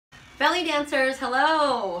Belly dancers,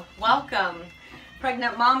 hello, welcome.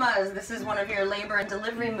 Pregnant mamas, this is one of your labor and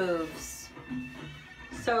delivery moves.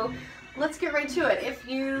 So let's get right to it. If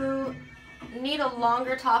you need a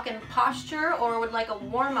longer talk and posture or would like a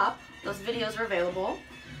warm up, those videos are available.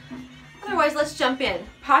 Otherwise, let's jump in.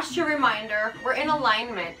 Posture reminder, we're in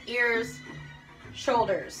alignment, ears,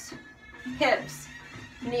 shoulders, hips,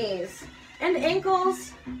 knees, and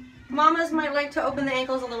ankles. Mamas might like to open the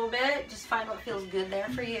ankles a little bit. Just find what feels good there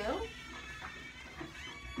for you.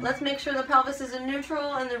 Let's make sure the pelvis is in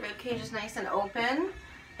neutral and the rib cage is nice and open.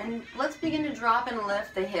 And let's begin to drop and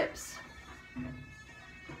lift the hips.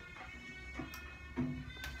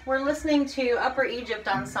 We're listening to Upper Egypt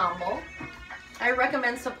Ensemble. I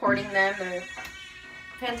recommend supporting them. They're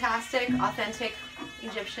fantastic, authentic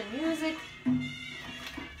Egyptian music.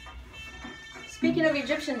 Speaking of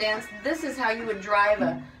Egyptian dance, this is how you would drive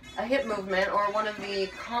a hip movement, or one of the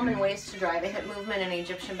common ways to drive a hip movement in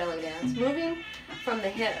Egyptian belly dance. Moving from the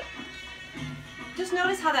hip. Just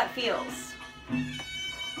notice how that feels.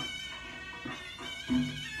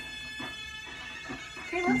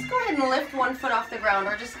 Okay, let's go ahead and lift one foot off the ground,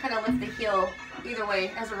 or just kind of lift the heel, either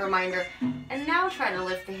way, as a reminder. And now try to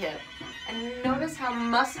lift the hip. And notice how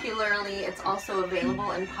muscularly it's also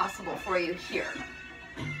available and possible for you here.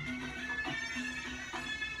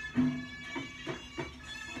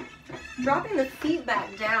 Dropping the feet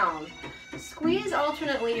back down, squeeze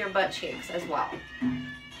alternately your butt cheeks as well.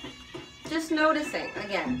 Just noticing,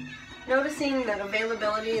 again, noticing the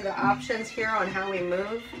availability, the options here on how we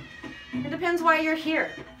move. It depends why you're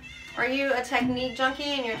here. Are you a technique junkie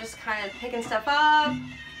and you're just kind of picking stuff up,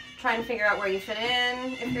 trying to figure out where you fit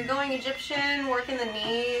in? If you're going Egyptian, working the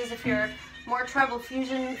knees. If you're more tribal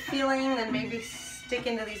fusion feeling, then maybe stick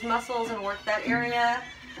into these muscles and work that area.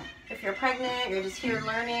 If you're pregnant, you're just here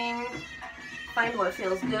learning, find what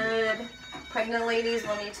feels good. Pregnant ladies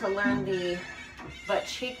will need to learn the butt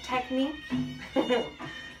cheek technique.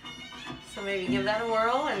 So maybe give that a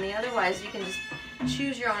whirl, and otherwise you can just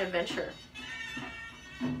choose your own adventure.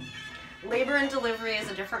 Labor and delivery is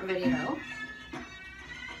a different video.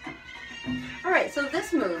 Alright, so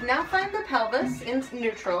this move, now find the pelvis in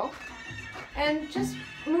neutral and just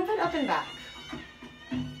move it up and back.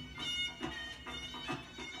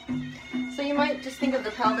 So you might just think of the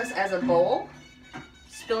pelvis as a bowl,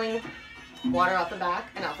 spilling water out the back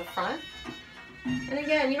and out the front. And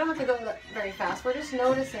again, you don't have to go very fast. We're just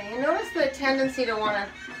noticing. And notice the tendency to want to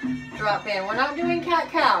drop in. We're not doing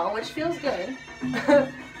cat-cow, which feels good. And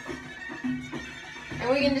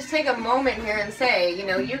we can just take a moment here and say, you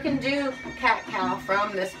know, you can do cat-cow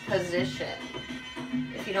from this position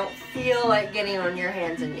if you don't feel like getting on your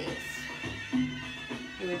hands and knees.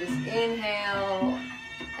 You would just inhale,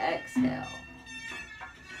 exhale.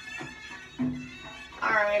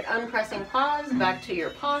 Alright, unpressing pause, back to your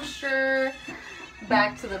posture,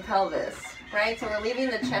 back to the pelvis, right? So we're leaving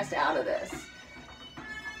the chest out of this.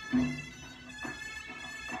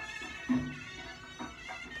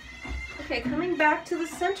 Okay, coming back to the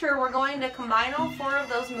center, we're going to combine all four of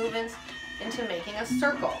those movements into making a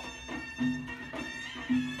circle.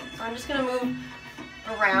 So I'm just going to move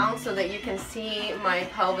around so that you can see my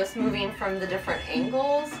pelvis moving from the different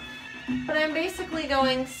angles. But I'm basically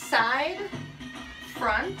going side,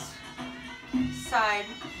 front, side,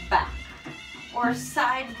 back, or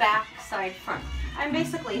side, back, side, front. I'm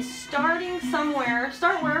basically starting somewhere.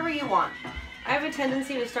 Start wherever you want. I have a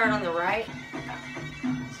tendency to start on the right.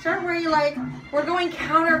 Start where you like. We're going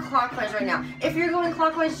counterclockwise right now. If you're going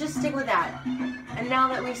clockwise, just stick with that. And now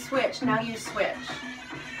that we switch, now you switch.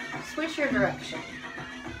 Switch your direction.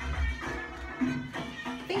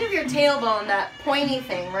 Think of your tailbone, that pointy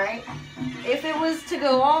thing, right? If it was to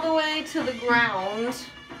go all the way to the ground,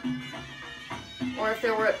 or if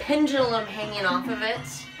there were a pendulum hanging off of it,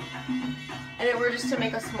 and it were just to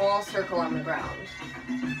make a small circle on the ground.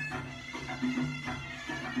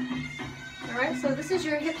 Alright, so this is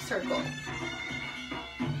your hip circle.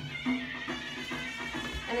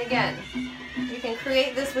 And again, you can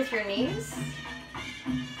create this with your knees,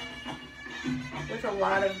 with a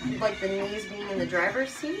lot of, like, the knees being in the driver's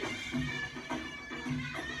seat.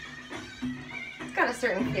 It's got a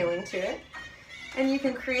certain feeling to it. And you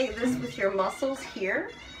can create this with your muscles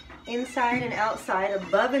here, inside and outside,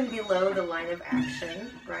 above and below the line of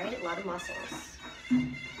action, right? A lot of muscles.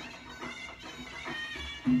 And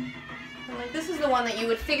like, this is the one that you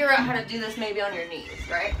would figure out how to do this maybe on your knees,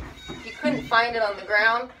 right? You couldn't find it on the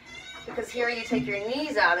ground, because here you take your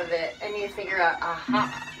knees out of it and you figure out,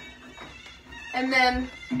 aha. And then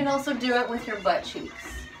you can also do it with your butt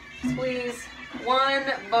cheeks. Squeeze, one,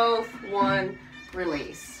 both, one,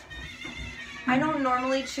 release. I don't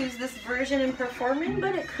normally choose this version in performing,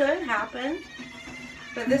 but it could happen.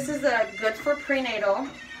 But this is good for prenatal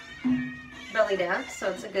belly dance,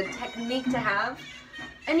 so it's a good technique to have.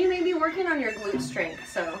 And you may be working on your glute strength,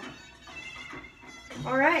 so.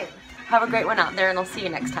 All right, have a great one out there, and I'll see you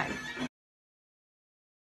next time.